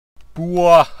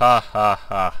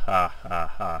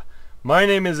Bwahahahahaha. My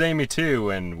name is Amy too,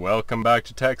 and welcome back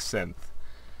to Text Synth.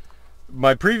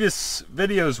 My previous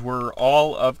videos were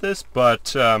all of this,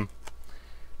 but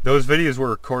those videos were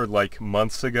recorded like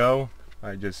months ago.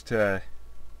 I just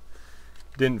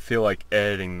didn't feel like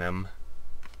editing them.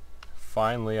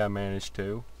 Finally I managed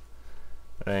to.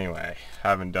 But anyway,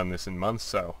 haven't done this in months,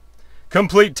 so.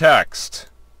 Complete text!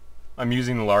 I'm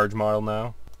using the large model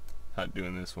now. Not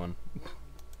doing this one.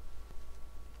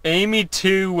 Amy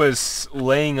too was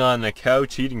laying on the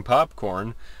couch eating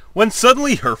popcorn when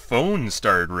suddenly her phone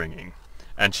started ringing,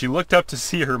 and she looked up to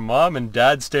see her mom and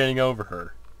dad standing over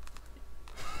her.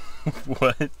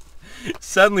 What?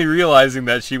 Suddenly realizing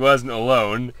that she wasn't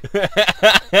alone.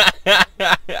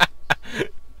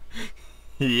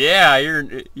 Yeah,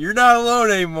 you're not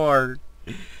alone anymore.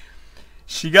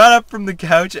 She got up from the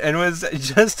couch and was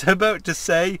just about to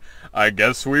say, "I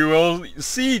guess we will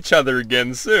see each other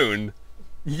again soon."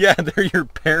 Yeah, they're your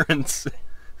parents.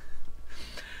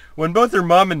 When both her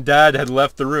mom and dad had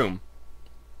left the room.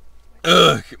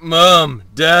 "Ugh, Mom,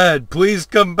 Dad, please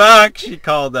come back," she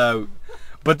called out.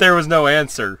 But there was no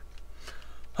answer.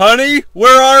 "Honey,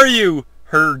 where are you?"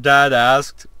 her dad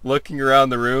asked, looking around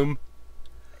the room.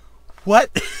 "What?"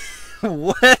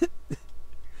 What?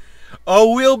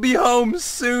 "Oh, we'll be home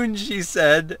soon," she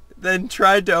said, then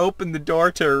tried to open the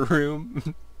door to her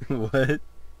room. What?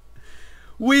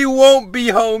 "We won't be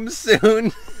home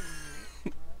soon."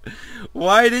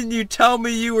 "Why didn't you tell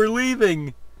me you were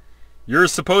leaving?" "You're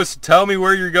supposed to tell me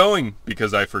where you're going,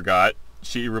 because I forgot,"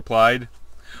 she replied.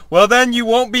 "Well then, you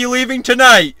won't be leaving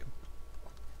tonight."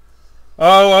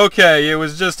 "Oh, okay, it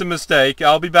was just a mistake.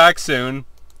 I'll be back soon."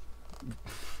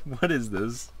 What is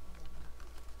this?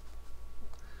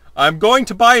 "I'm going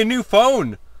to buy a new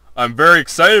phone. I'm very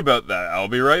excited about that. I'll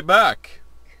be right back."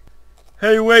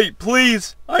 "Hey, wait,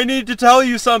 please. I need to tell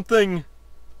you something."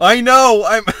 "I know,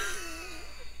 I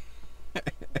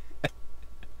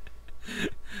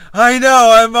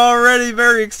know, I'm already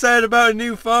very excited about a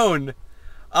new phone.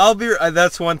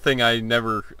 That's one thing I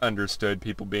never understood,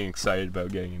 people being excited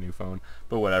about getting a new phone,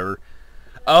 but whatever.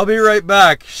 "I'll be right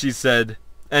back," she said,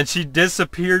 and she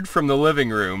disappeared from the living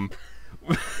room.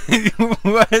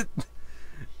 What?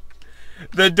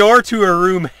 The door to her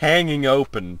room hanging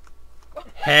open.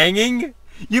 Hanging?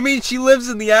 You mean she lives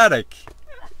in the attic?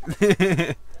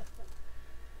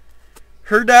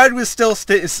 Her dad was still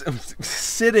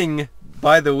sitting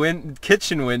by the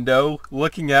kitchen window,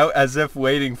 looking out as if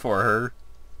waiting for her.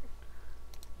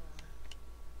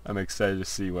 I'm excited to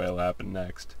see what'll happen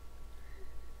next.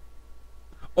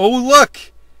 "Oh,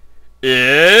 look!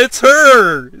 It's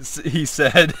her!" he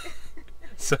said.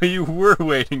 "So you were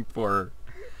waiting for her."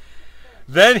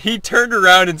 Then he turned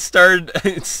around and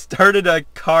started a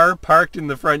car parked in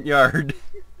the front yard.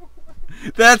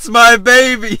 "That's my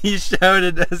baby!" he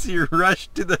shouted as he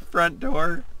rushed to the front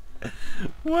door.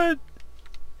 What?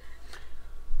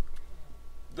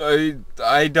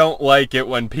 I don't like it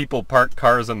when people park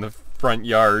cars on the front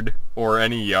yard, or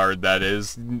any yard that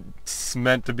is. It's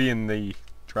meant to be in the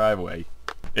driveway.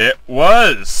 It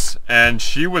was, and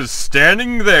she was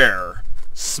standing there,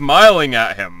 smiling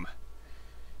at him.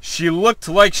 She looked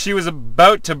like she was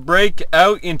about to break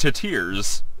out into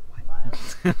tears.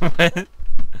 What?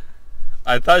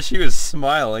 I thought she was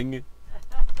smiling.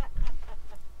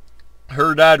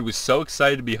 Her dad was so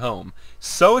excited to be home.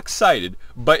 So excited,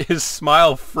 but his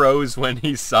smile froze when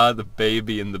he saw the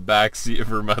baby in the backseat of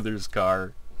her mother's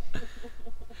car.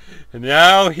 And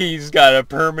now he's got a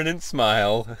permanent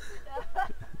smile.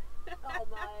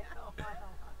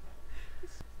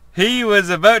 He was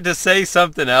about to say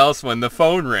something else when the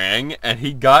phone rang, and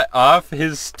he got off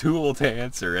his stool to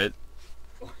answer it.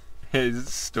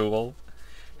 His stool.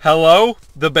 "Hello?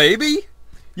 The baby?"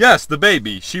 "Yes, the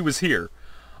baby. She was here.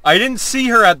 I didn't see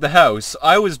her at the house.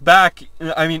 I was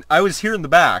here in the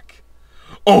back."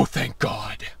 "Oh, thank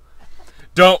God."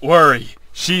 "Don't worry.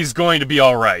 She's going to be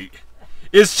all right."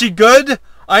 "Is she good?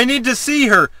 I need to see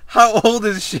her. How old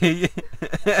is she?"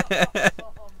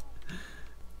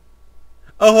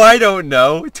 "Oh, I don't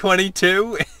know.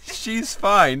 22? She's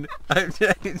fine."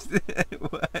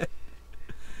 What?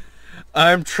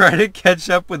 "I'm trying to catch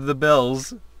up with the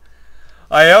bills.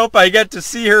 I hope I get to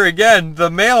see her again.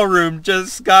 The mailroom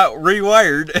just got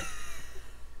rewired."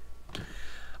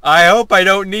 "I hope I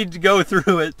don't need to go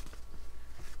through it."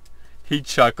 He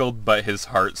chuckled, but his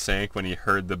heart sank when he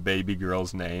heard the baby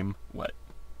girl's name. What?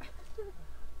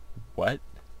 What?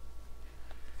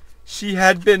 "She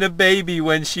had been a baby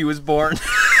when she was born."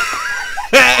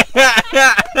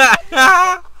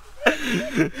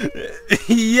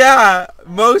 Yeah,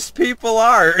 most people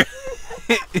are.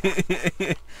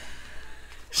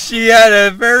 She had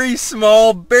a very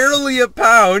small, barely a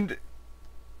pound.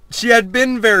 She had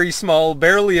been very small,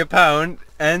 barely a pound,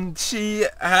 and she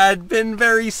had been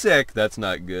very sick. That's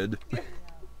not good.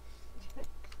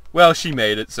 Well, she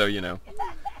made it, so you know.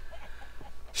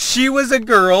 She was a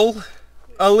girl,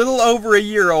 a little over a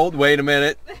year old. Wait a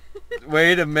minute.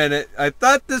 Wait a minute. I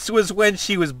thought this was when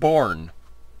she was born.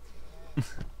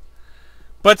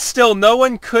 But still, no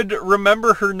one could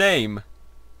remember her name.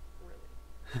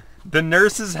 The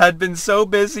nurses had been so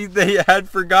busy they had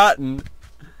forgotten.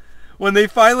 When they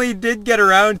finally did get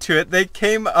around to it, they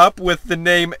came up with the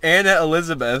name Anna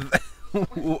Elizabeth.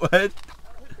 What?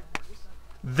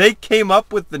 They came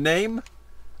up with the name?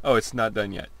 Oh, it's not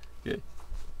done yet. Okay.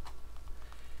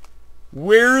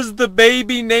 Where's the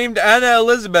baby named Anna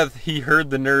Elizabeth? He heard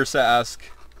the nurse ask.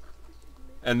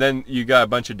 And then you got a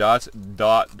bunch of dots.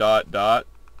 Dot, dot, dot.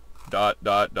 Dot,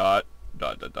 dot, dot.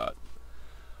 Dot, dot, dot.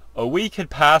 A week had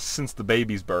passed since the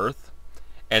baby's birth,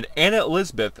 and Anna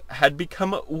Elizabeth had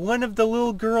become one of the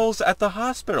little girls at the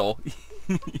hospital.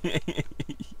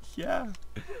 Yeah.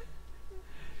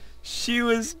 She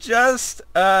was just,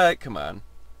 come on,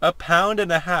 a pound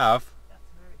and a half.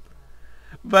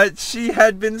 But she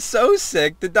had been so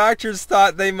sick, the doctors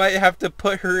thought they might have to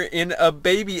put her in a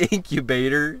baby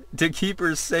incubator to keep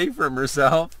her safe from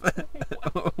herself.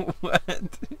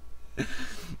 What?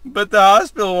 But the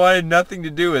hospital wanted nothing to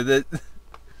do with it.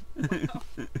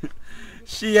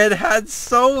 She had had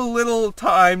so little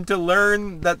time to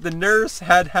learn that the nurse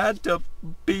had had to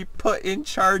be put in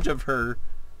charge of her.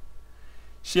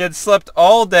 She had slept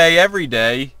all day, every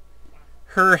day,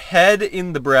 her head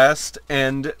in the breast,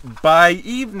 and by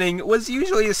evening was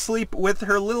usually asleep with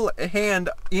her little hand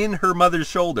in her mother's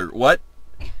shoulder. What?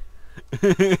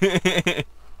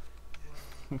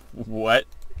 What?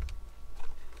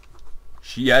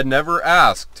 She had never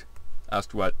asked.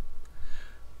 Asked what?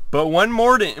 But one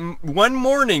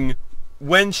morning,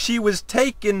 when she was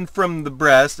taken from the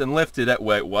breast and lifted at...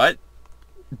 Wait, what?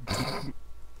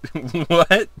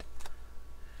 What?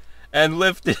 And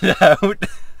lifted out.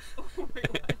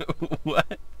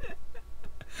 What?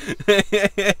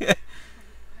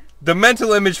 The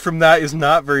mental image from that is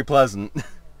not very pleasant.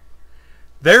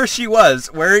 There she was,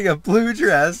 wearing a blue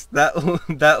dress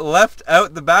that left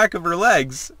out the back of her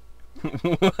legs.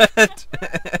 What?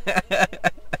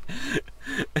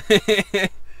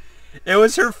 It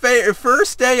was her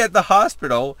first day at the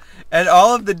hospital, and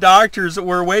all of the doctors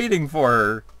were waiting for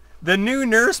her. The new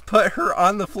nurse put her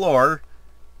on the floor,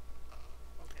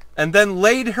 and then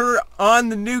laid her on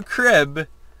the new crib,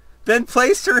 then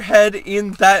placed her head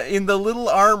in the little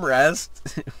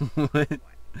armrest,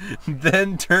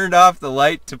 then turned off the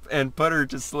light and put her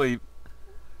to sleep.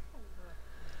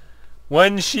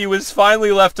 When she was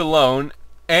finally left alone,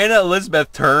 Anna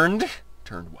Elizabeth turned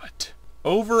what?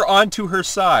 Over onto her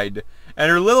side,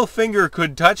 and her little finger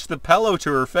could touch the pillow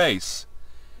to her face.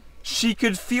 She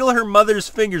could feel her mother's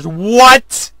fingers.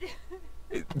 What?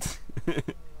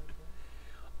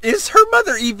 Is her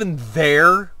mother even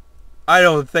there? I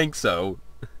don't think so.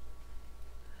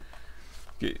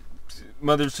 Okay.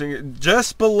 Mother's finger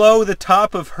just below the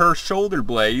top of her shoulder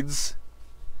blades.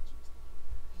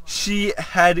 She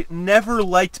had never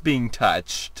liked being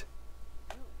touched,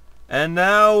 and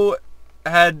now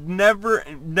had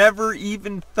never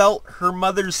even felt her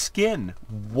mother's skin.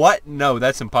 What? No,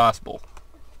 that's impossible.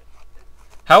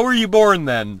 How were you born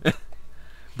then?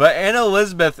 But Anna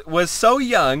Elizabeth was so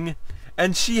young,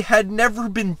 and she had never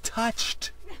been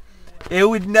touched. It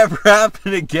would never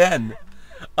happen again.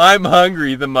 I'm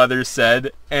hungry, the mother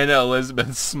said. Anna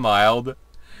Elizabeth smiled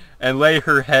and lay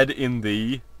her head in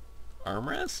the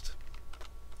armrest?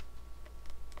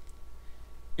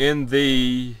 In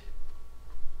the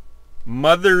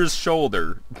mother's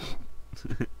shoulder.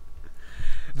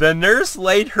 The nurse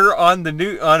laid her on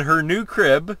her new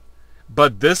crib,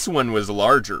 but this one was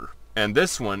larger, and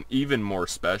this one even more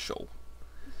special.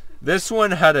 This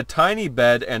one had a tiny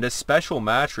bed and a special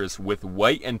mattress with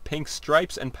white and pink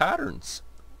stripes and patterns.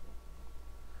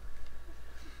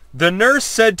 The nurse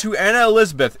said to Anna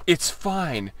Elizabeth, "It's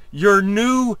fine. Your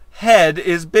new head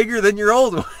is bigger than your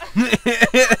old one.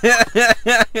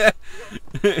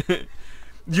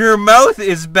 Your mouth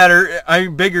is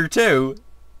bigger too.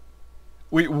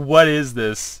 Wait, what is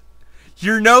this?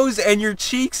 Your nose and your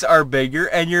cheeks are bigger,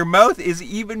 and your mouth is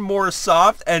even more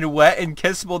soft and wet and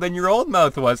kissable than your old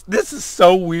mouth was." This is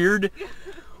so weird.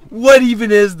 What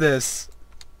even is this?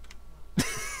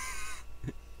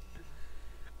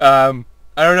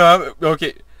 I don't know.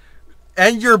 Okay.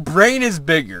 And your brain is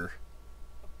bigger.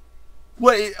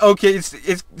 What? Okay,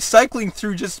 it's cycling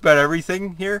through just about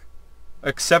everything here.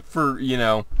 Except for, you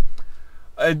know,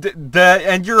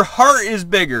 And your heart is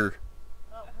bigger.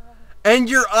 And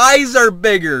your eyes are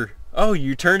bigger. Oh,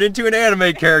 you turned into an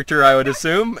anime character, I would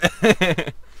assume.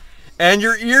 And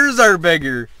your ears are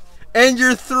bigger. And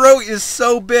your throat is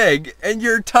so big. And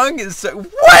your tongue is so...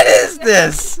 What is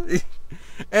this?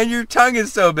 And your tongue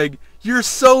is so big. You're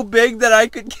so big that I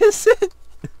could kiss it.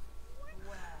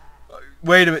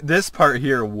 Wait a minute. This part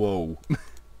here, whoa.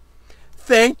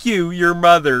 Thank you, your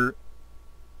mother,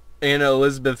 Anna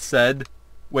Elizabeth said.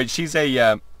 Wait, she's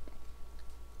a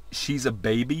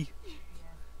baby?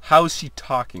 How's she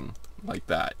talking like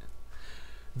that?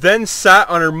 Then sat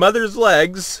on her mother's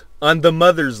legs,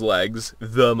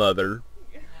 the mother,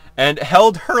 and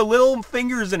held her little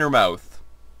fingers in her mouth.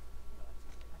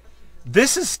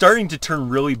 This is starting to turn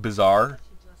really bizarre.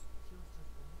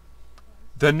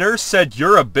 The nurse said,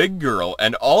 "You're a big girl,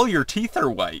 and all your teeth are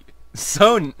white.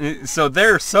 So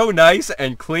they're so nice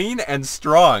and clean and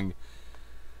strong."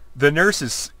 The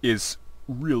nurse is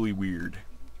really weird.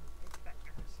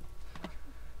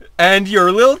 "And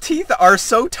your little teeth are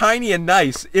so tiny and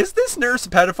nice." Is this nurse a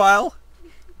pedophile?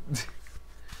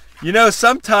 You know,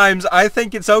 sometimes I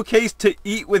think it's okay to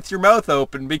eat with your mouth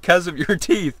open because of your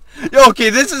teeth.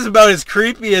 Okay, this is about as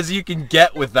creepy as you can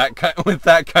get with that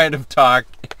kind of talk.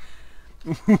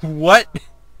 What?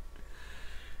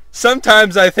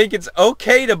 Sometimes I think it's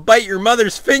okay to bite your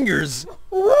mother's fingers.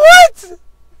 What?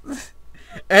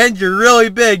 And you're really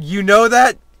big. You know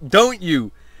that, don't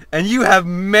you? And you have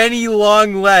many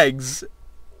long legs.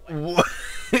 What?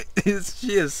 Is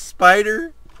she a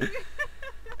spider?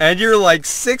 And you're like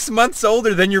 6 months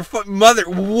older than your mother.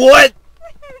 What?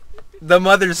 The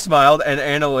mother smiled, and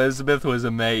Anna Elizabeth was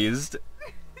amazed.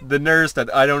 The nurse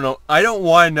that I don't know. I don't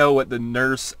want to know what the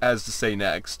nurse has to say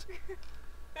next.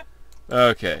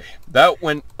 Okay, that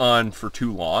went on for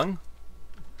too long.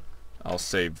 I'll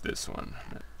save this one.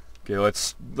 Okay,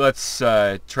 let's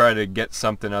try to get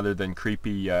something other than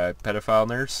creepy pedophile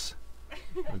nurse.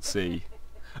 Let's see.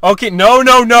 Okay, no.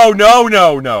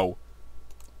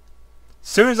 As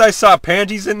soon as I saw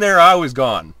panties in there, I was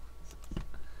gone.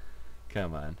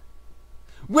 Come on.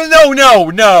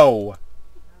 Well, no.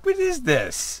 What is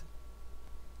this?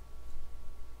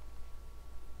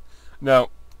 No.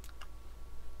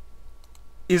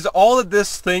 Is all that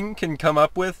this thing can come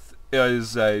up with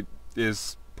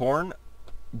is porn?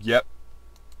 Yep.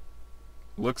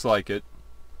 Looks like it.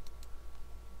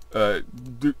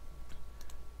 Come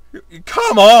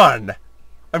on!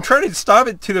 I'm trying to stop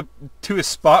it to a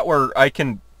spot where I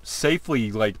can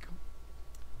safely, like,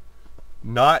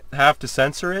 not have to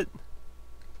censor it.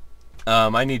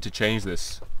 I need to change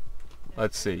this.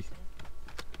 Let's see.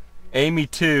 Amy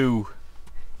 2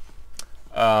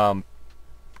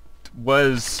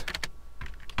 was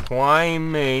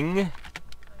climbing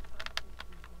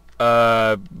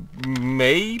a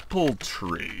maple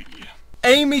tree.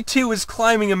 Amy 2 was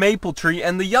climbing a maple tree,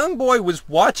 and the young boy was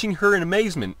watching her in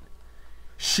amazement.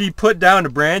 She put down a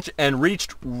branch and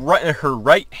reached her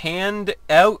right hand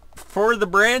out for the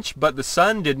branch, but the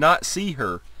son did not see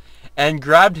her, and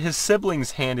grabbed his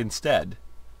sibling's hand instead.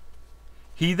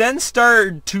 He then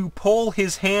started to pull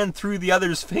his hand through the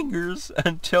other's fingers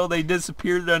until they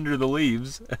disappeared under the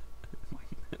leaves.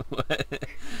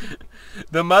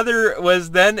 The mother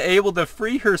was then able to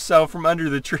free herself from under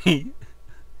the tree,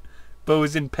 but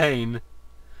was in pain.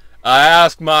 I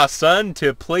asked my son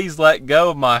to please let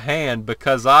go of my hand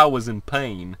because I was in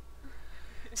pain.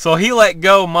 So he let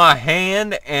go of my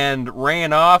hand and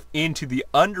ran off into the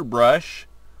underbrush,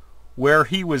 where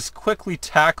he was quickly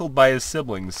tackled by his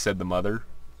siblings, said the mother.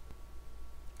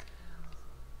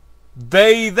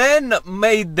 They then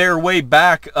made their way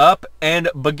back up and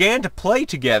began to play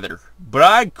together. But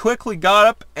I quickly got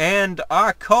up and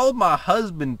I called my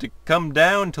husband to come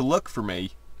down to look for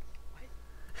me.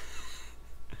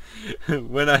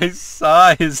 When I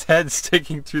saw his head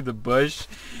sticking through the bush,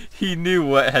 he knew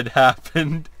what had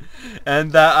happened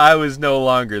and that I was no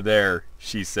longer there,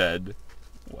 she said.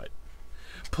 What?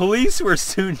 Police were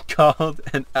soon called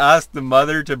and asked the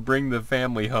mother to bring the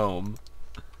family home.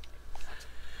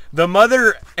 The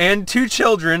mother and 2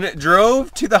 children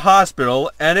drove to the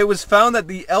hospital, and it was found that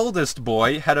the eldest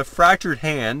boy had a fractured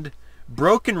hand,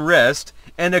 broken wrist,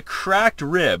 and a cracked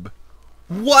rib.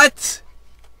 What?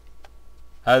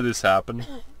 How did this happen?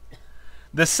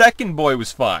 The second boy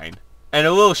was fine, and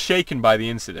a little shaken by the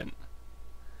incident.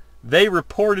 They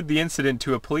reported the incident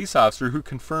to a police officer who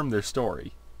confirmed their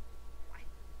story.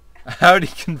 How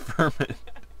did he confirm it?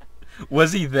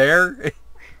 Was he there?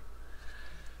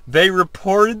 They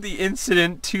reported the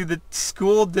incident to the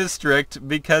school district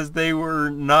because they were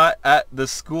not at the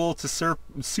school to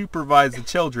supervise the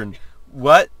children.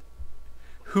 What?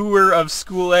 Who were of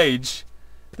school age.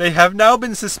 They have now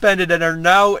been suspended and are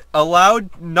now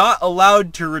not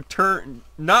allowed to return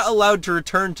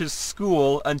to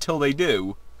school until they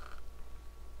do.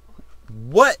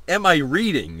 What am I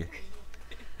reading?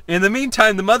 In the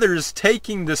meantime, the mother is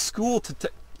taking the school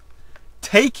to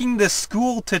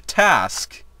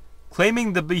task,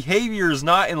 claiming the behavior is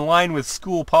not in line with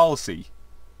school policy.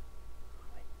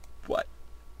 What?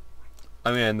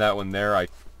 I'm gonna end that one there. I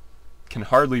can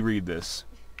hardly read this.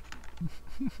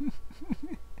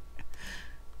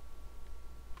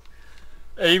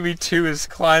 Amy, too, is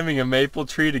climbing a maple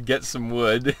tree to get some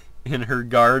wood in her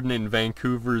garden in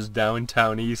Vancouver's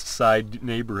downtown east side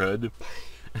neighborhood.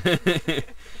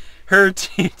 Her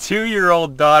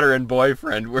 2-year-old daughter and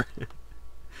boyfriend were...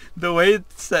 The way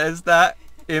it says that,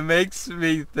 it makes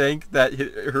me think that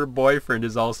her boyfriend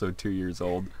is also 2 years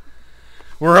old.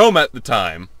 We're home at the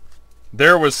time.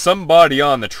 There was somebody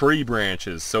on the tree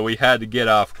branches, so we had to get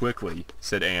off quickly,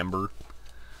 said Amber.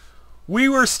 We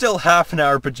were still half in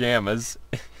our pajamas.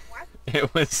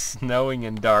 It was snowing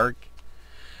and dark.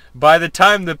 By the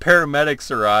time the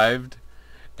paramedics arrived,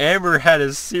 Amber had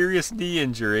a serious knee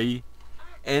injury,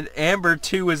 and Amber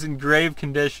too was in grave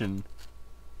condition.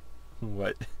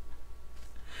 What?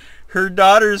 Her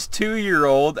daughter's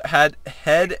 2-year-old had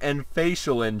head and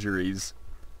facial injuries.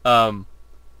 Your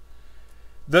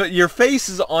face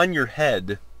is on your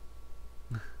head,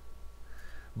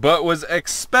 but was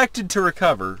expected to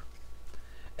recover.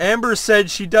 Amber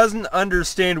said she doesn't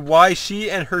understand why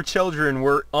she and her children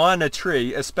were on a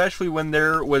tree, especially when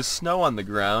there was snow on the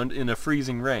ground in a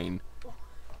freezing rain.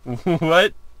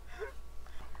 What?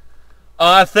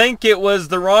 I think it was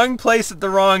the wrong place at the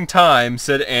wrong time,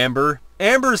 said Amber.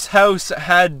 Amber's house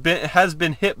has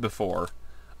been hit before,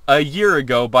 a year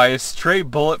ago, by a stray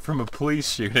bullet from a police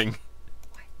shooting.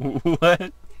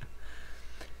 What?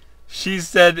 She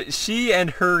said she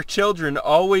and her children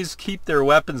always keep their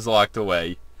weapons locked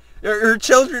away. Her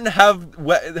children have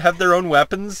their own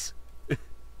weapons,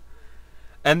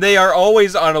 and they are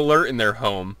always on alert in their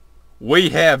home. We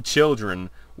have children,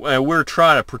 and we're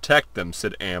trying to protect them,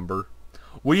 said Amber.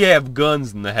 We have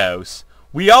guns in the house.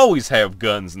 We always have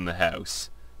guns in the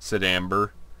house, said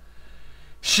Amber.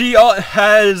 She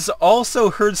has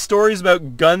also heard stories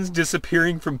about guns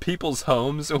disappearing from people's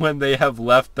homes when they have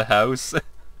left the house.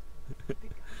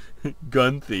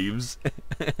 Gun thieves.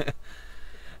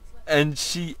 And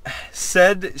she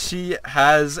said she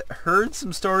has heard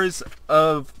some stories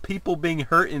of people being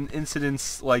hurt in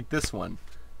incidents like this one.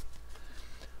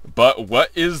 But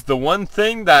what is the one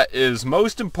thing that is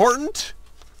most important?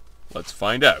 Let's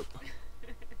find out.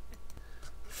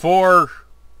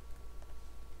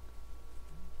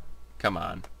 Come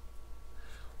on.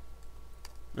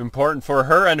 Important for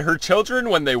her and her children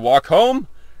when they walk home?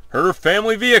 Her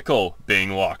family vehicle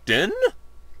being locked in?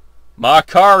 My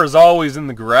car is always in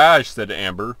the garage, said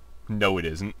Amber. No, it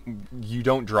isn't. You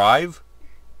don't drive?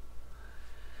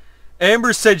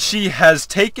 Amber said she has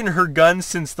taken her gun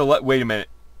since the... Wait a minute.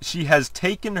 She has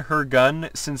taken her gun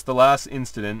since the last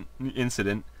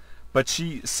incident, but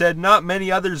she said not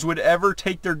many others would ever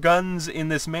take their guns in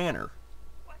this manner.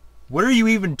 What are you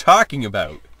even talking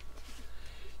about?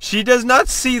 She does not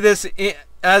see this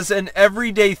as an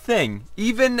everyday thing,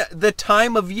 even the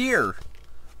time of year.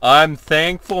 I'm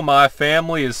thankful my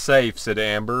family is safe, said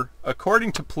Amber.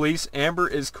 According to police, Amber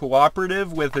is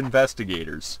cooperative with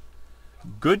investigators.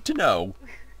 Good to know.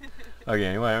 Okay,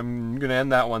 anyway, I'm going to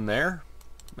end that one there,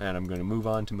 and I'm going to move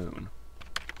on to Moon.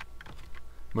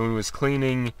 Moon was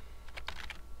cleaning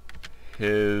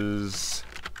his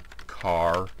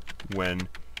car when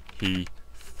he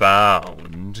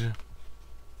found...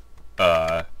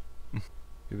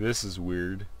 This is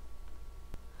weird.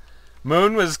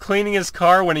 Moon was cleaning his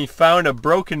car when he found a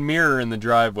broken mirror in the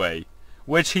driveway,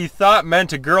 which he thought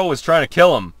meant a girl was trying to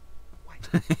kill him.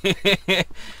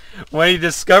 When he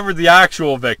discovered the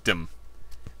actual victim,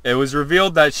 it was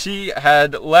revealed that she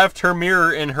had left her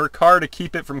mirror in her car to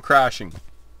keep it from crashing.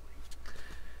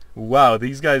 Wow,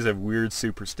 these guys have weird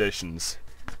superstitions.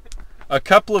 A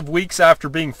couple of weeks after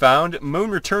being found, Moon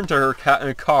returned to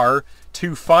her car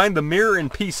to find the mirror in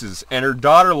pieces and her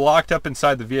daughter locked up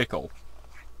inside the vehicle.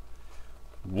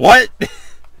 What?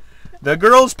 The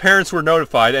girl's parents were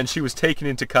notified and she was taken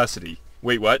into custody.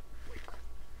 Wait, what?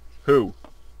 Who?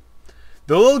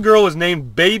 The little girl was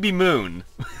named Baby Moon.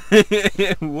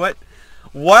 What?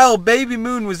 While Baby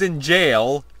Moon was in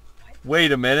jail...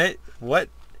 Wait a minute. What?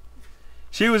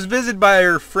 She was visited by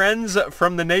her friends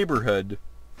from the neighborhood,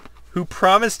 who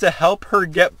promised to help her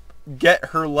get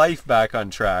her life back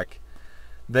on track.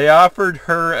 They offered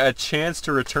her a chance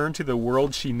to return to the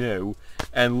world she knew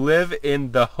and live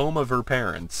in the home of her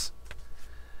parents.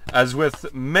 As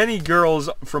with many girls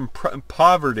from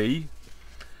poverty,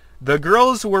 the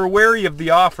girls were wary of the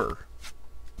offer,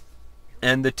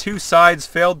 and the two sides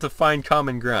failed to find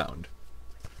common ground.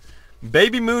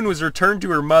 Baby Moon was returned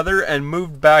to her mother and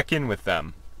moved back in with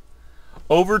them.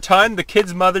 Over time, the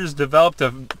kids' mothers developed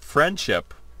a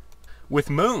friendship with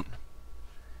Moon.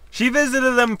 She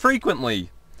visited them frequently,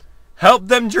 helped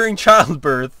them during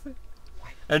childbirth,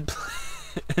 and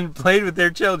played with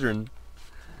their children.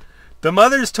 The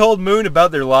mothers told Moon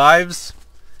about their lives,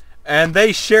 and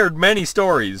they shared many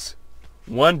stories.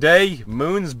 One day,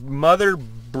 Moon's mother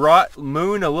brought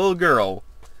Moon a little girl.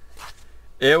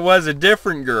 It was a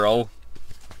different girl.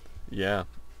 Yeah.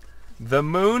 The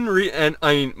Moon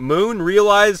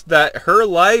realized that her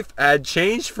life had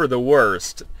changed for the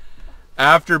worst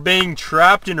after being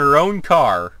trapped in her own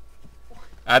car.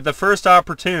 At the first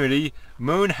opportunity,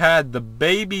 Moon had the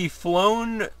baby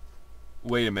flown...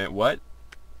 Wait a minute, what?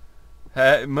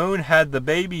 Moon had the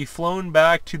baby flown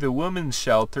back to the women's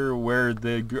shelter where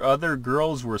the other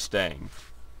girls were staying.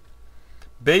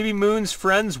 Baby Moon's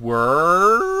friends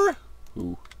were...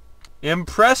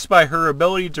 impressed by her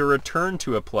ability to return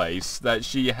to a place that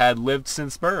she had lived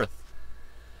since birth.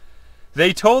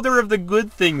 They told her of the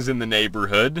good things in the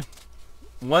neighborhood.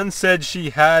 One said she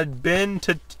had been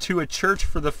to a church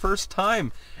for the first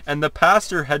time, and the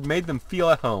pastor had made them feel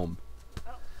at home.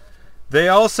 They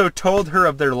also told her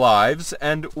of their lives,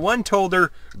 and one told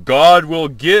her, God will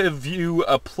give you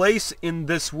a place in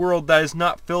this world that is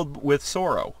not filled with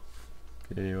sorrow.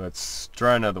 Okay, let's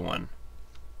try another one.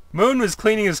 Moon was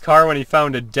cleaning his car when he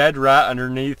found a dead rat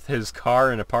underneath his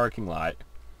car in a parking lot.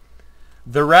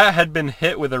 The rat had been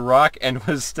hit with a rock and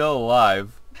was still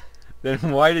alive.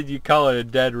 Then why did you call it a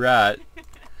dead rat?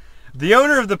 The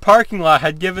owner of the parking lot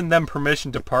had given them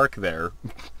permission to park there.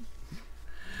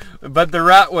 But the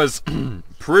rat was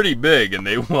pretty big and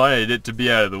they wanted it to be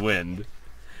out of the wind.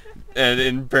 And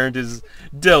in parentheses,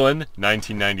 Dylan,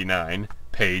 1999,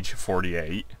 page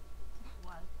 48.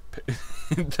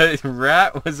 The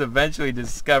rat was eventually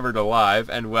discovered alive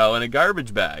and well in a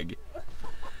garbage bag.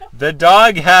 The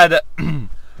dog had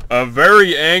a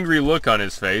very angry look on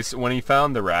his face when he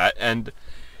found the rat, and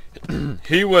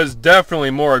he was definitely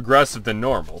more aggressive than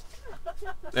normal.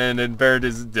 And in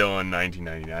parentheses, Dylan,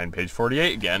 1999, page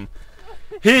 48 again.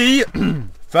 He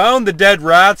found the dead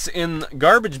rats in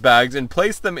garbage bags and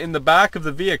placed them in the back of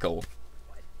the vehicle.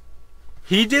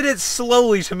 He did it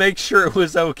slowly to make sure it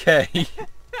was okay.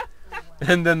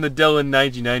 And then the Dylan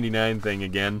 1999 thing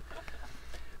again.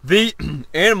 The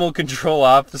animal control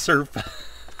officer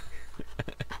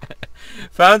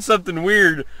found something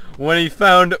weird when he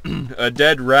found a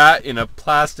dead rat in a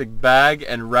plastic bag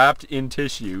and wrapped in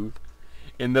tissue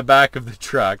in the back of the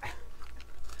truck.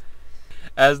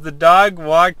 As the dog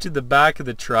walked to the back of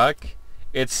the truck,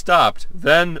 it stopped.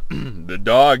 Then the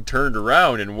dog turned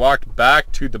around and walked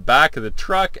back to the back of the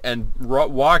truck and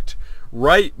walked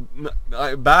right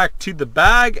back to the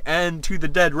bag and to the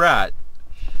dead rat.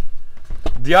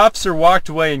 The officer walked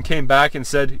away and came back and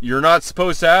said, "You're not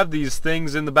supposed to have these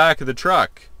things in the back of the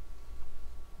truck."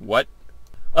 What?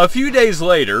 A few days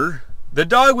later, the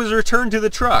dog was returned to the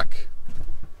truck.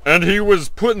 And he was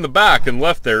put in the back and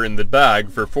left there in the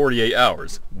bag for 48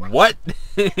 hours. What?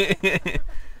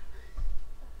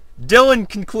 Dylan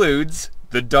concludes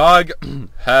the dog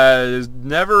has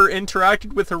never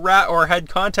interacted with a rat or had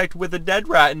contact with a dead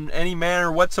rat in any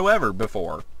manner whatsoever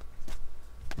before.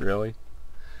 Really?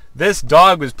 This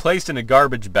dog was placed in a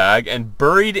garbage bag and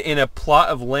buried in a plot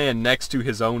of land next to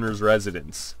his owner's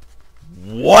residence.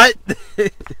 What?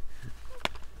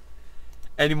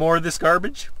 Any more of this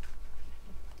garbage?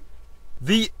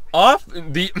 The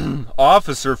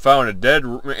officer found a dead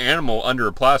animal under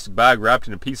a plastic bag wrapped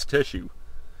in a piece of tissue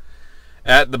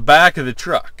at the back of the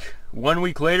truck. 1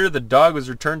 week later, the dog was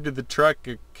returned to the truck.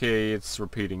 Okay, it's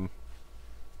repeating.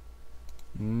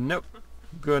 Nope.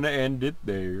 Gonna end it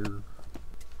there.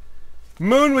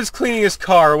 Moon was cleaning his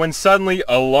car when suddenly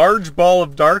a large ball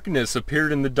of darkness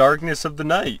appeared in the darkness of the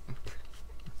night.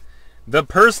 The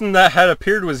person that had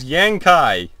appeared was Yang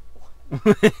Kai.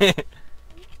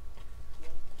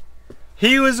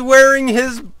 He was wearing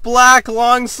his black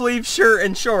long sleeve shirt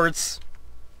and shorts.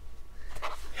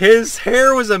 His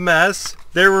hair was a mess.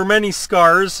 There were many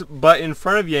scars, but in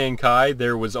front of Yang Kai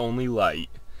there was only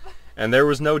light. And there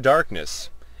was no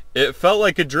darkness. It felt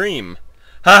like a dream.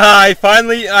 Ha ha,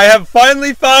 I have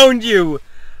finally found you!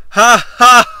 Ha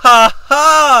ha ha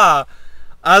ha!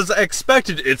 As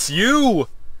expected, it's you!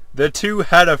 The two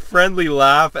had a friendly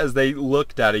laugh as they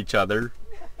looked at each other.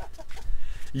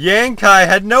 Yang Kai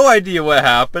had no idea what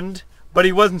happened, but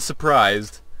he wasn't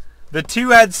surprised. The two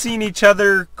had seen each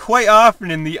other quite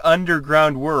often in the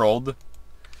underground world,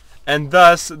 and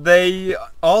thus they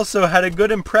also had a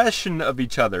good impression of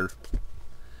each other.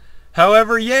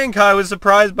 However, Yankai was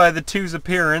surprised by the two's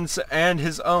appearance and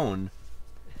his own,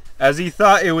 as he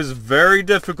thought it was very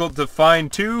difficult to find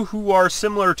two who are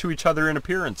similar to each other in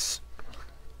appearance.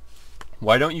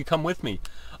 Why don't you come with me?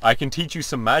 I can teach you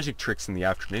some magic tricks in the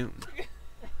afternoon.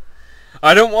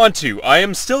 I don't want to. I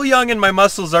am still young and my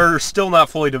muscles are still not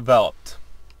fully developed.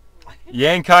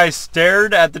 Yankai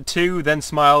stared at the two, then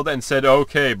smiled and said,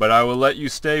 okay, but I will let you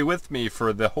stay with me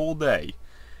for the whole day.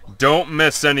 Don't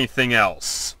miss anything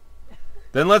else.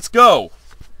 Then let's go.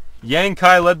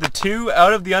 Yankai led the two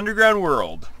out of the underground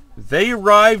world. They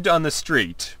arrived on the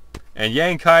street, and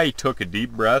Yankai took a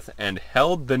deep breath and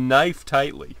held the knife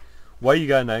tightly. Why you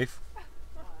got a knife?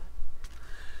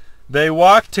 They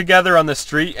walked together on the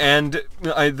street, and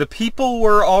the people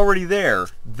were already there.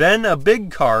 Then a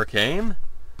big car came,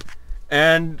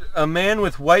 and a man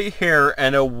with white hair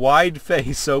and a wide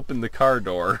face opened the car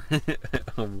door.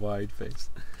 A wide face.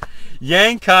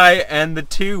 Yankai and the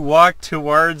two walked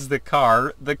towards the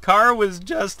car. The car was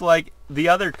just like the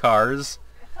other cars.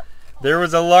 There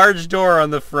was a large door on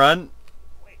the front.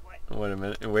 Wait a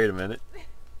minute.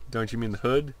 Don't you mean the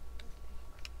hood?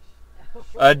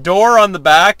 A door on the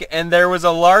back, and there was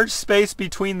a large space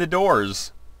between the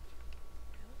doors.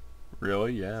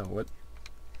 Really? Yeah, what?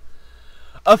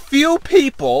 A few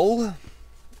people,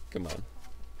 come on,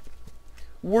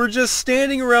 were just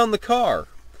standing around the car.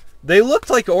 They looked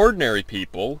like ordinary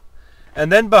people,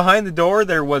 and then behind the door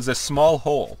there was a small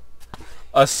hole.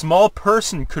 A small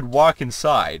person could walk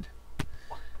inside.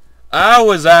 I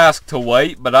was asked to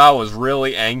wait, but I was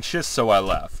really anxious, so I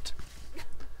left.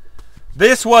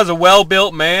 This was a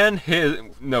well-built man.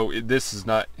 No, this is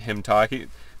not him talking.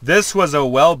 This was a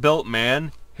well-built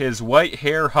man. His white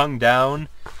hair hung down.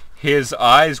 His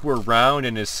eyes were round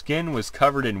and his skin was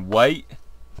covered in white.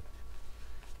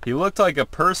 He looked like a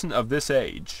person of this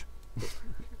age.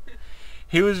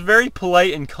 He was very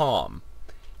polite and calm.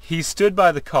 He stood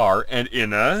by the car and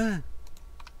in a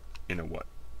what?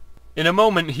 In a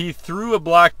moment he threw a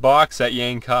black box at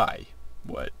Yankai.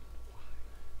 What?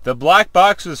 The black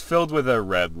box was filled with a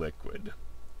red liquid.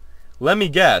 Let me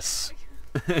guess.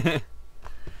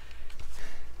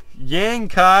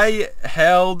 Yankai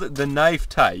held the knife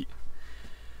tight.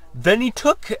 Then he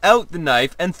took out the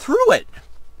knife and threw it.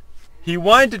 He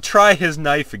wanted to try his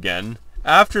knife again.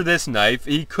 After this knife,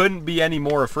 he couldn't be any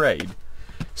more afraid.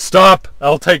 Stop!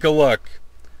 I'll take a look.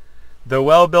 The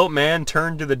well-built man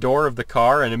turned to the door of the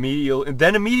car and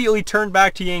immediately turned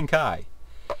back to Yankai.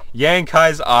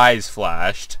 Yankai's eyes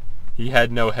flashed. He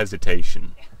had no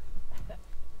hesitation.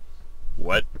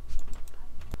 What?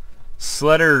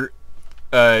 Slater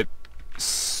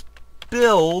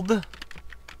spilled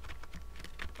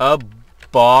a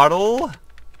bottle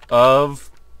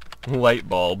of light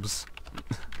bulbs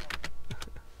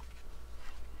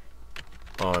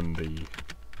on the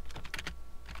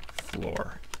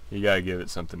floor. You gotta give it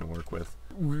something to work with.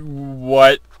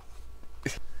 What?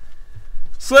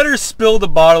 Slater spilled a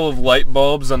bottle of light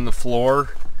bulbs on the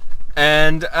floor,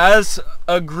 and as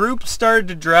a group started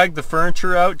to drag the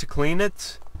furniture out to clean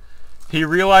it, he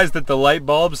realized that the light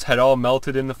bulbs had all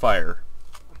melted in the fire.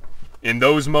 In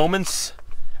those moments,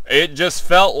 it just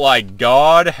felt like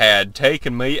God had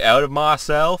taken me out of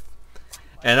myself,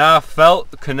 and I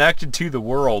felt connected to the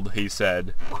world, he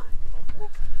said.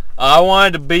 I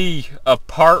wanted to be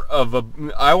part of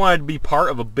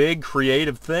a big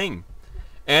creative thing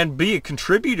and be a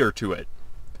contributor to it.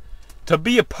 To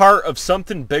be a part of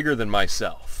something bigger than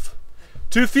myself.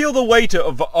 To feel the weight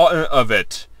of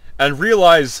it and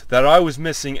realize that I was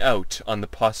missing out on the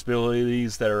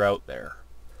possibilities that are out there.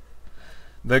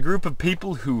 The group of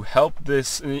people who helped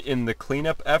this in the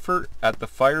cleanup effort at the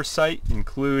fire site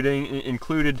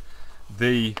included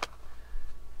the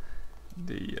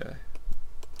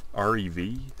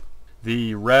REV,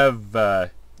 the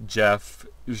Rev Jeff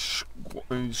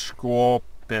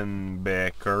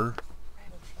Schwappenbecker,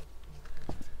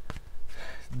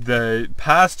 the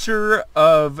pastor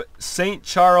of St.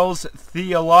 Charles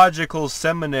Theological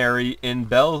Seminary in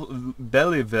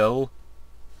Belleville,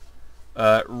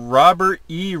 Robert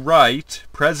E. Wright,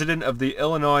 president of the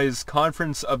Illinois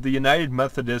Conference of the United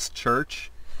Methodist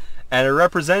Church, and a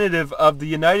representative of the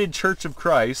United Church of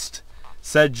Christ,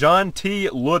 said John T.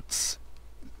 Lutz,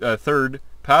 III,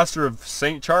 pastor of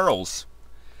St. Charles.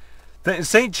 The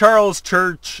St. Charles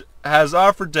Church has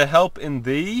offered to help in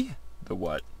the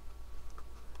what?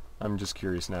 I'm just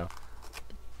curious now.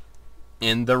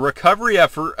 In the recovery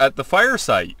effort at the fire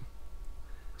site.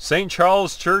 St.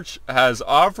 Charles Church has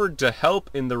offered to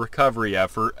help in the recovery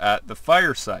effort at the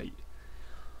fire site.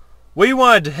 We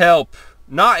wanted to help,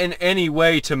 not in any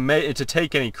way to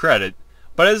take any credit,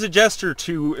 but as a gesture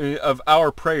of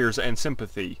our prayers and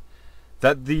sympathy,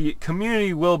 that the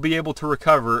community will be able to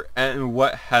recover and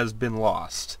what has been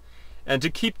lost, and to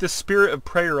keep the spirit of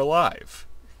prayer alive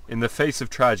in the face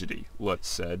of tragedy, Lutz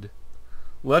said.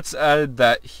 Lutz added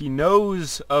that he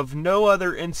knows of no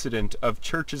other incident of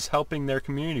churches helping their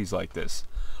communities like this.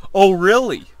 Oh,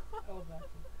 really?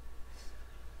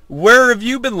 Where have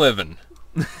you been living?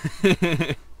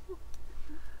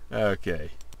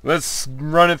 Okay, let's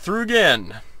run it through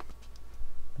again.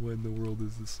 What in the world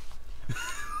is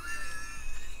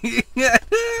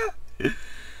this?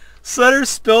 Sutter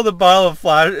spilled a bottle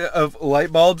of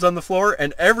light bulbs on the floor,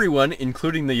 and everyone,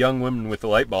 including the young woman with the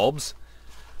light bulbs,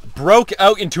 broke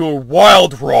out into a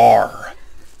wild roar.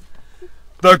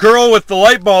 The girl with the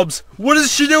light bulbs, what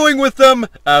is she doing with them?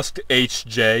 Asked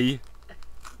H.J.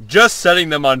 Just setting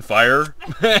them on fire.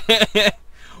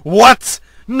 What?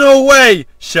 No way!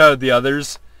 Shouted the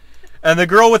others. And the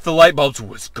girl with the light bulbs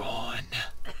was gone.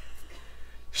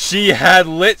 She had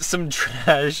lit some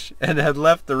trash and had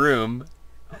left the room.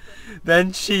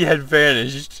 Then she had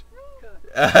vanished.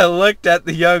 I looked at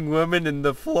the young woman in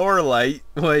the floor light.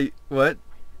 Wait, what?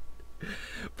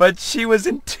 But she was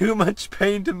in too much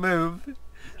pain to move.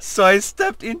 So I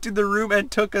stepped into the room and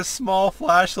took a small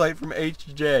flashlight from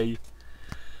H.J.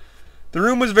 The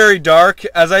room was very dark.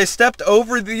 As I stepped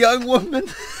over the young woman,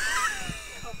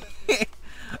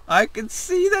 I could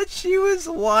see that she was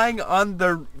lying on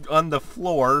the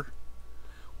floor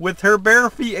with her bare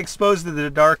feet exposed to the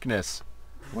darkness.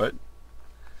 What?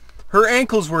 Her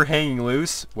ankles were hanging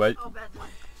loose. What?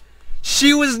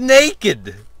 She was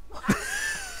naked.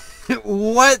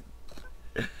 What?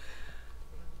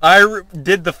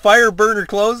 Did the fire burn her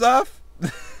clothes off?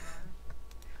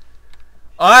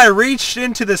 I reached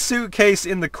into the suitcase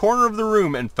in the corner of the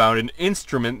room and found an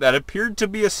instrument that appeared to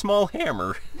be a small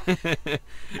hammer.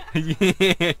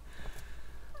 Yeah.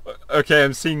 Okay,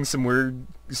 I'm seeing some weird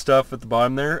stuff at the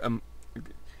bottom there.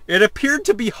 It appeared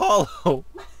to be hollow.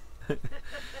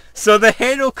 So the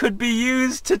handle could be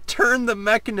used to turn the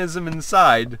mechanism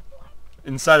inside.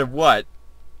 Inside of what?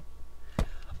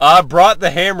 I brought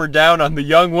the hammer down on the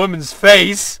young woman's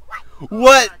face.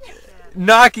 What?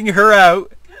 Knocking her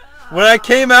out. When I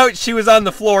came out, she was on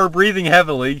the floor, breathing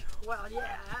heavily. Well,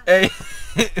 yeah.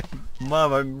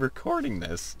 Mom, I'm recording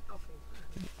this.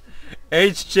 Okay.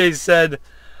 H.J. said,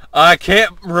 I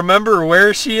can't remember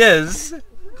where she is.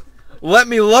 Let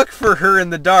me look for her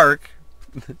in the dark.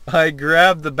 I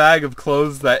grabbed the bag of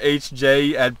clothes that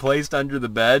H.J. had placed under the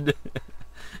bed.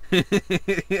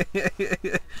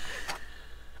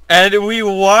 And we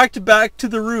walked back to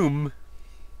the room.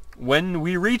 When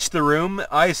we reached the room,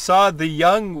 I saw the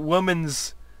young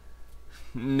woman's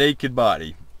naked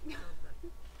body.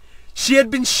 She had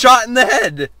been shot in the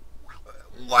head.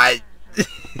 What?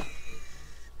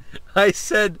 I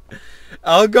said,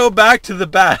 I'll go back to the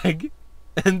bag,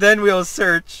 and then we'll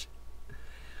search.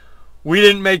 We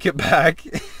didn't make it back.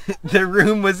 The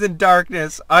room was in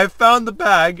darkness. I found the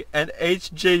bag, and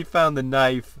H.J. found the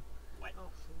knife.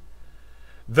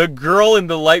 The girl in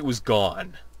the light was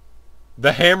gone.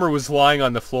 The hammer was lying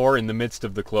on the floor in the midst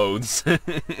of the clothes.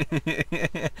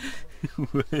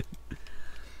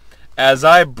 As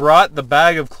I brought the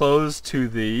bag of clothes to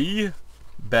the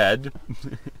bed,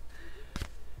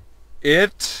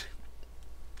 it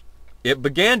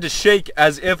began to shake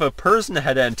as if a person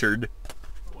had entered,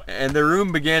 and the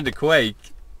room began to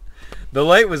quake. The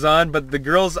light was on, but the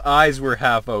girl's eyes were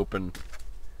half open.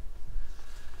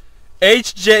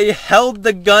 H.J. held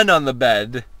the gun on the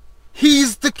bed.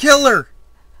 He's the killer!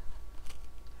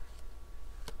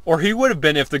 Or he would have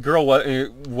been if the girl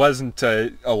wasn't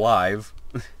alive.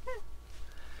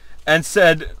 And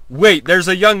said, wait, there's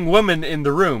a young woman in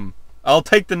the room. I'll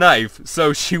take the knife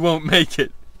so she won't make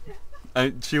it.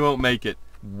 She won't make it.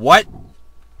 What?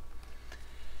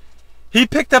 He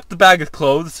picked up the bag of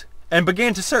clothes and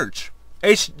began to search.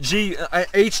 H.J.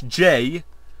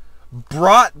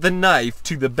 brought the knife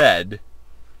to the bed.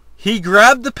 He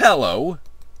grabbed the pillow.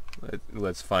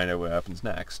 Let's find out what happens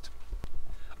next.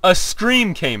 A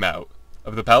scream came out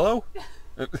of the pillow.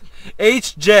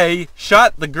 H.J.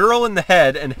 shot the girl in the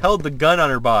head and held the gun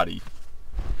on her body.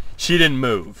 She didn't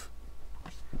move.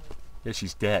 Yeah,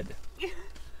 she's dead.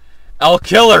 I'll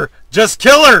kill her! Just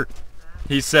kill her!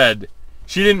 He said.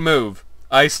 She didn't move.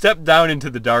 I stepped down into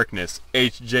the darkness.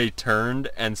 H.J. turned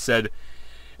and said,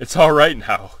 it's all right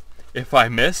now. If I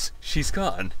miss, she's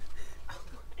gone.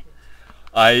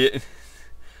 I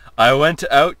went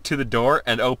out to the door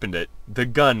and opened it. The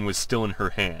gun was still in her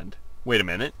hand. Wait a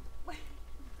minute.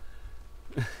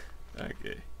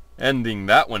 Okay. Ending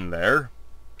that one there.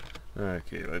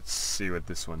 Okay, let's see what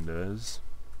this one does.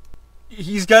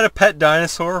 He's got a pet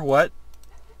dinosaur. What?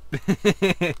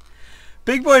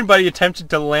 Big Boy and Buddy attempted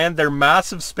to land their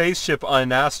massive spaceship on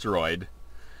an asteroid,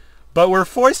 but were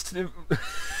forced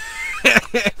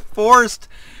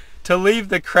to leave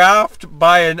the craft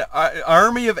by an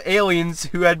army of aliens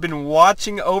who had been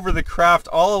watching over the craft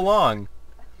all along.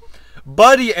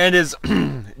 Buddy and his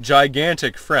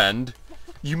gigantic friend,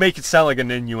 you make it sound like an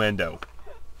innuendo,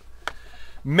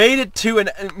 made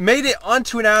it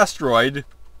onto an asteroid,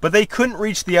 but they couldn't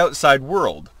reach the outside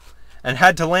world and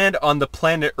had to land on the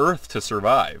planet Earth to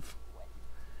survive.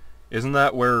 Isn't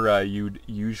that where you'd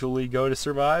usually go to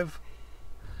survive?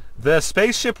 The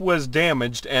spaceship was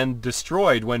damaged and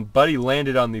destroyed when Buddy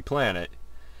landed on the planet,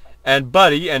 and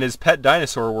Buddy and his pet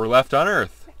dinosaur were left on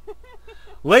Earth.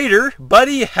 Later,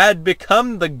 Buddy had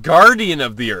become the guardian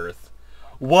of the Earth,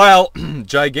 while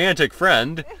Gigantic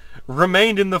Friend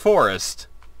remained in the forest.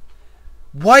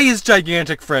 Why is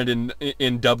Gigantic Friend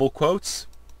in double quotes?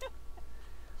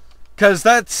 Because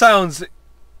that sounds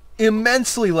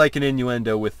immensely like an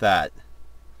innuendo with that.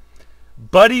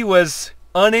 Buddy was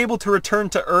unable to return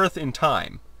to Earth in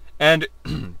time, and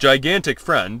Gigantic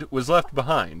Friend was left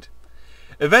behind.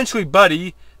 Eventually,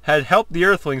 Buddy had helped the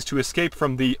Earthlings to escape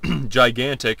from the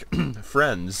Gigantic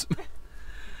Friends.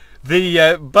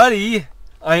 Buddy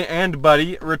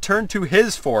returned to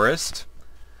his forest.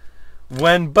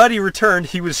 When Buddy returned,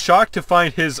 he was shocked to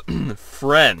find his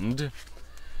friend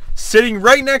sitting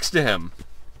right next to him.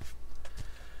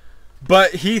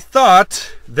 But he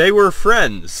thought they were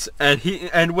friends,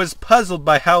 and was puzzled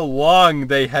by how long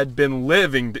they had been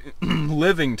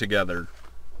living together.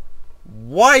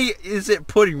 Why is it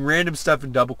putting random stuff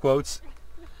in double quotes?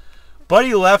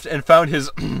 Buddy left and found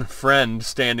his friend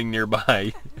standing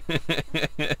nearby.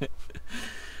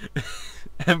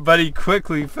 And Buddy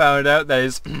quickly found out that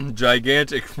his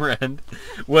gigantic friend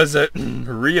was a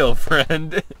real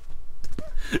friend.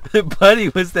 Buddy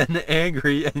was then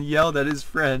angry and yelled at his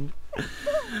friend.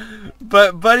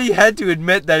 But Buddy had to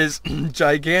admit that his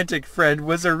gigantic friend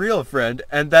was a real friend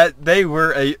and that they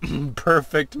were a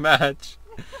perfect match.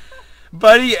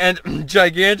 Buddy and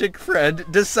gigantic friend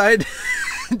decided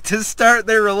to start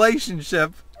their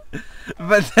relationship,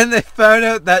 but then they found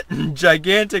out that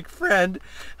gigantic friend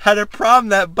had a problem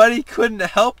that Buddy couldn't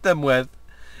help them with,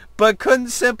 but couldn't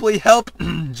simply help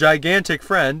gigantic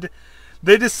friend.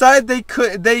 They decided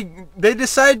they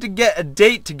decided to get a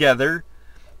date together,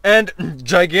 and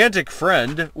gigantic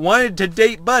friend wanted to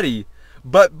date Buddy,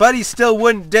 but Buddy still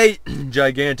wouldn't date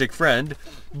gigantic friend.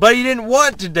 Buddy didn't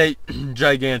want to date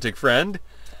gigantic friend,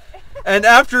 and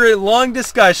after a long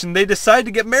discussion, they decided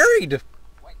to get married.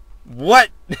 What?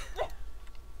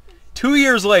 2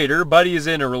 years later, Buddy is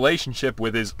in a relationship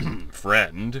with his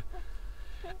friend,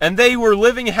 and they were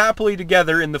living happily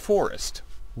together in the forest.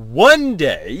 One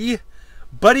day,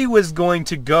 Buddy was going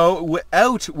to go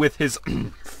out with his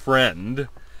friend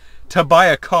to buy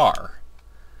a car,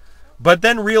 but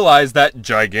then realized that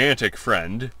gigantic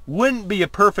friend wouldn't be a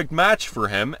perfect match for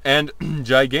him, and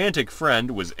gigantic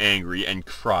friend was angry and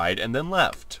cried and then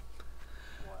left.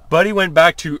 Buddy went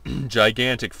back to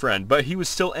gigantic friend, but he was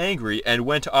still angry and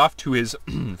went off to his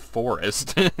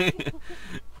forest.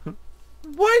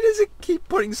 Why does it keep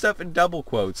putting stuff in double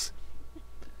quotes?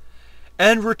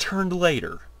 And returned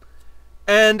later,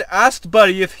 and asked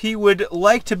Buddy if he would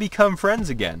like to become friends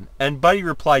again, and Buddy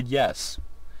replied yes.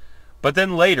 But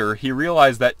then later, he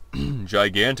realized that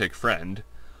gigantic friend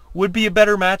would be a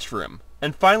better match for him,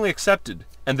 and finally accepted,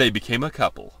 and they became a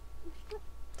couple.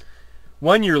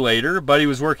 1 year later, Buddy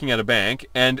was working at a bank,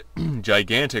 and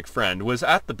gigantic friend was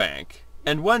at the bank.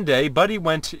 And one day, Buddy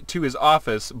went to his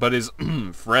office, but his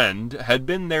friend had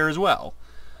been there as well.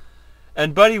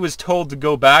 And Buddy was told to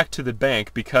go back to the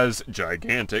bank because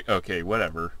gigantic... Okay,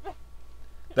 whatever.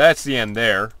 That's the end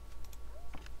there.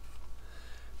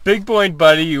 Big Boy and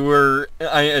Buddy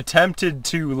attempted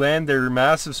to land their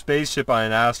massive spaceship on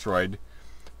an asteroid,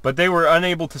 but they were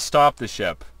unable to stop the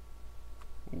ship.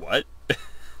 What?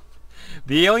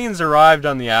 The aliens arrived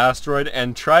on the asteroid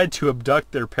and tried to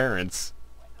abduct their parents.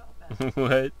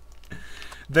 What?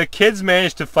 The kids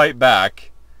managed to fight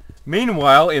back.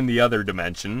 Meanwhile, in the other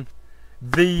dimension,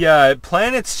 the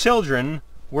planet's children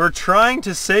were trying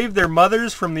to save their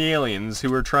mothers from the aliens who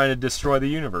were trying to destroy the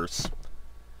universe.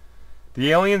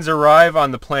 The aliens arrive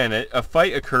on the planet, a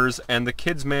fight occurs, and the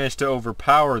kids manage to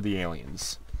overpower the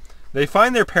aliens. They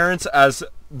find their parents as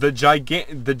the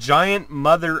giant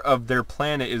mother of their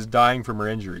planet is dying from her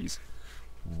injuries.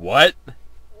 What?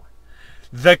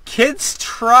 The kids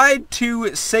tried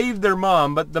to save their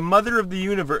mom, but the mother of their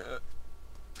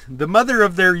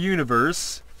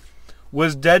universe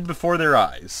was dead before their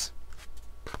eyes.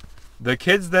 The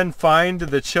kids then find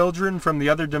the children from the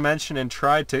other dimension and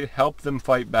try to help them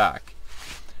fight back.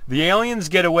 The aliens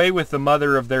get away with the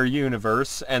mother of their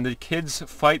universe, and the kids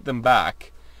fight them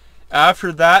back.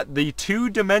 After that, the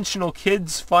two-dimensional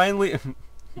kids finally...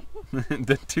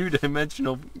 the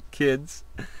two-dimensional kids...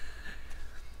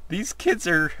 These kids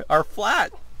are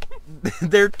flat.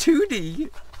 They're 2D.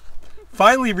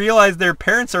 Finally realize their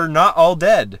parents are not all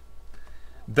dead.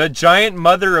 The giant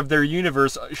mother of their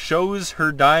universe shows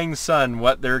her dying son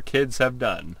what their kids have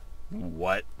done.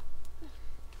 What?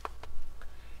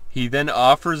 He then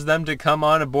offers them to come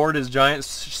on aboard his giant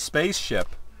spaceship.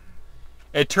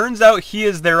 It turns out he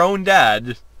is their own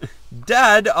dad.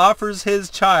 Dad offers his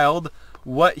child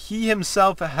what he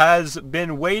himself has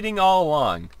been waiting all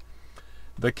along.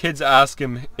 The kids ask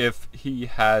him if he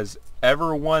has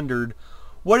ever wondered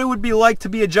what it would be like to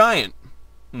be a giant.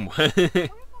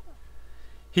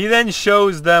 He then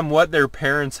shows them what their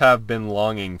parents have been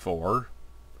longing for.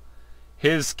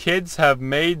 His kids have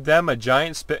made them a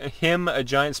giant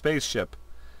spaceship.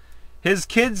 His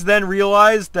kids then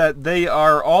realize that they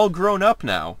are all grown up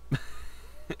now.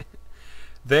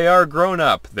 They are grown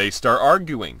up. They start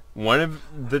arguing. One of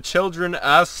the children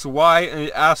asks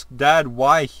Dad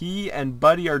why he and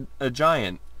Buddy are a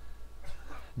giant.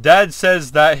 Dad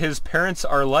says that his parents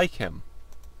are like him.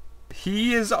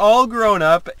 He is all grown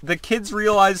up. The kids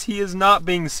realize he is not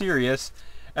being serious,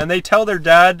 and they tell their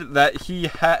dad that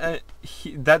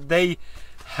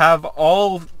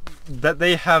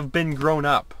they have been grown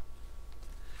up.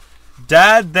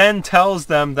 Dad then tells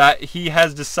them that he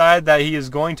has decided that he is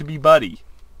going to be Buddy.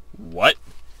 What?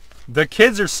 The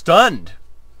kids are stunned.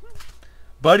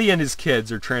 Buddy and his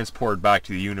kids are transported back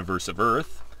to the universe of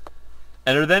Earth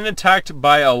and are then attacked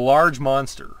by a large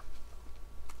monster.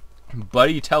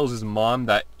 Buddy tells his mom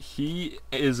that he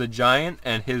is a giant,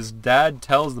 and his dad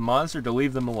tells the monster to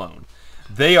leave them alone.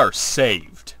 They are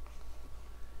saved.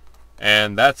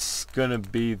 And that's gonna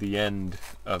be the end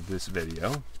of this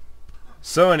video.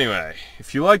 So anyway,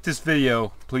 if you like this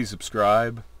video, please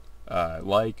subscribe,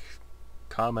 like,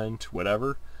 comment,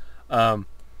 whatever.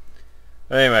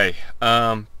 Anyway,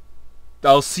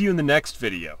 I'll see you in the next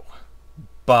video.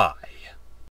 Bye.